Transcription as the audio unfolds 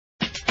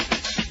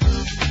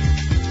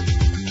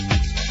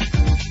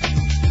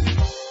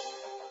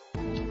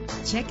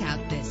Check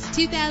out this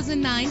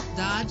 2009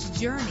 Dodge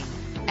Journey.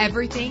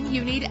 Everything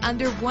you need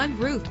under one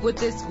roof with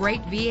this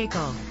great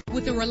vehicle.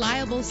 With a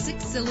reliable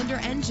 6-cylinder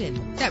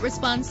engine that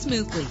responds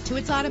smoothly to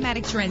its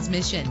automatic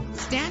transmission.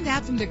 Stand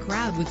out from the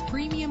crowd with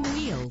premium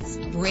wheels.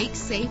 Brake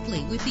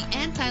safely with the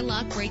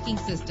anti-lock braking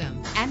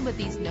system. And with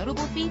these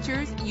notable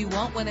features, you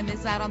won't want to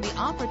miss out on the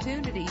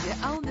opportunity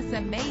to own this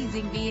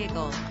amazing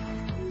vehicle.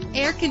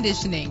 Air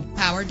conditioning,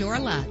 power door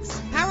locks,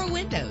 power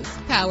windows,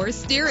 power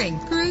steering,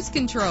 cruise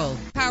control,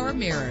 power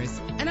mirrors,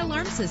 an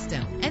alarm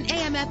system, an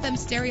AM/FM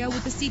stereo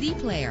with a CD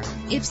player.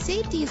 If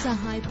safety is a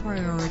high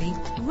priority,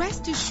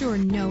 rest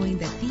assured knowing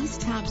that these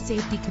top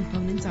safety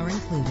components are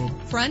included.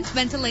 Front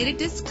ventilated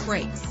disc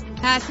brakes,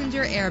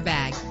 passenger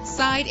airbag,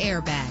 side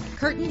airbag,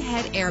 curtain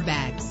head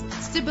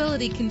airbags,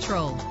 stability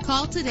control.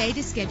 Call today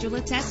to schedule a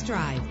test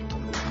drive.